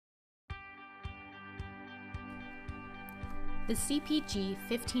The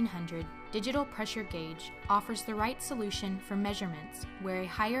CPG1500 digital pressure gauge offers the right solution for measurements where a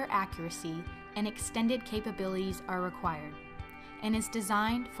higher accuracy and extended capabilities are required, and is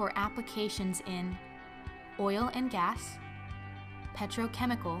designed for applications in oil and gas,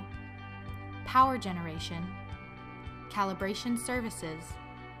 petrochemical, power generation, calibration services,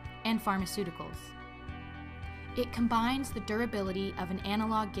 and pharmaceuticals. It combines the durability of an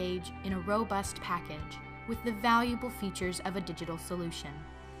analog gauge in a robust package with the valuable features of a digital solution.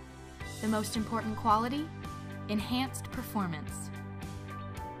 The most important quality? Enhanced performance.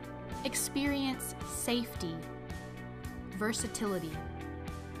 Experience safety, versatility,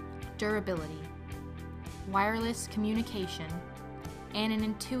 durability, wireless communication, and an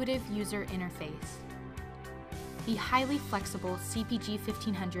intuitive user interface. The highly flexible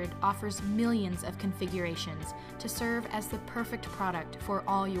CPG1500 offers millions of configurations to serve as the perfect product for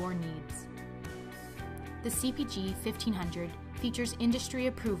all your needs. The CPG1500 features industry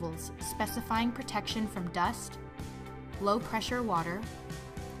approvals specifying protection from dust, low-pressure water,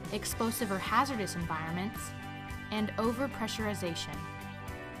 explosive or hazardous environments, and overpressurization.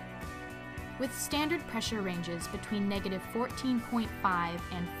 With standard pressure ranges between -14.5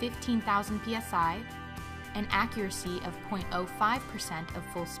 and 15,000 psi, an accuracy of 0.05% of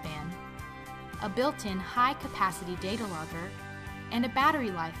full span, a built-in high-capacity data logger, and a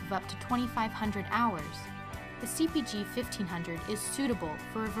battery life of up to 2,500 hours, the CPG1500 is suitable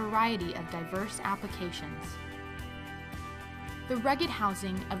for a variety of diverse applications. The rugged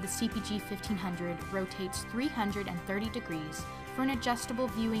housing of the CPG1500 rotates 330 degrees for an adjustable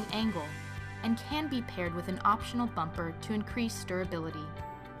viewing angle and can be paired with an optional bumper to increase durability.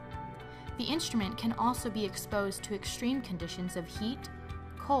 The instrument can also be exposed to extreme conditions of heat,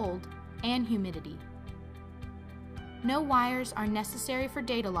 cold, and humidity. No wires are necessary for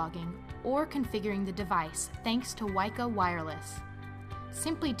data logging or configuring the device thanks to Wika Wireless.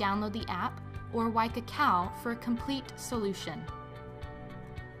 Simply download the app or Wika Cal for a complete solution.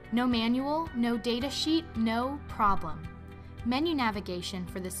 No manual, no data sheet, no problem. Menu navigation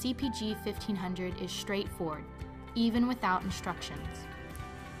for the CPG1500 is straightforward, even without instructions.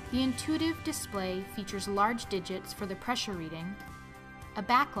 The intuitive display features large digits for the pressure reading, a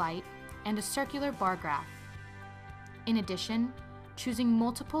backlight, and a circular bar graph. In addition, choosing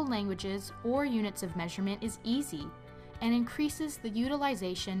multiple languages or units of measurement is easy and increases the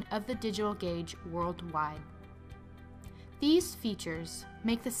utilization of the digital gauge worldwide. These features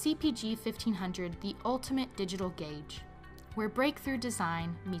make the CPG1500 the ultimate digital gauge, where breakthrough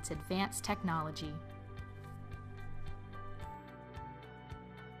design meets advanced technology.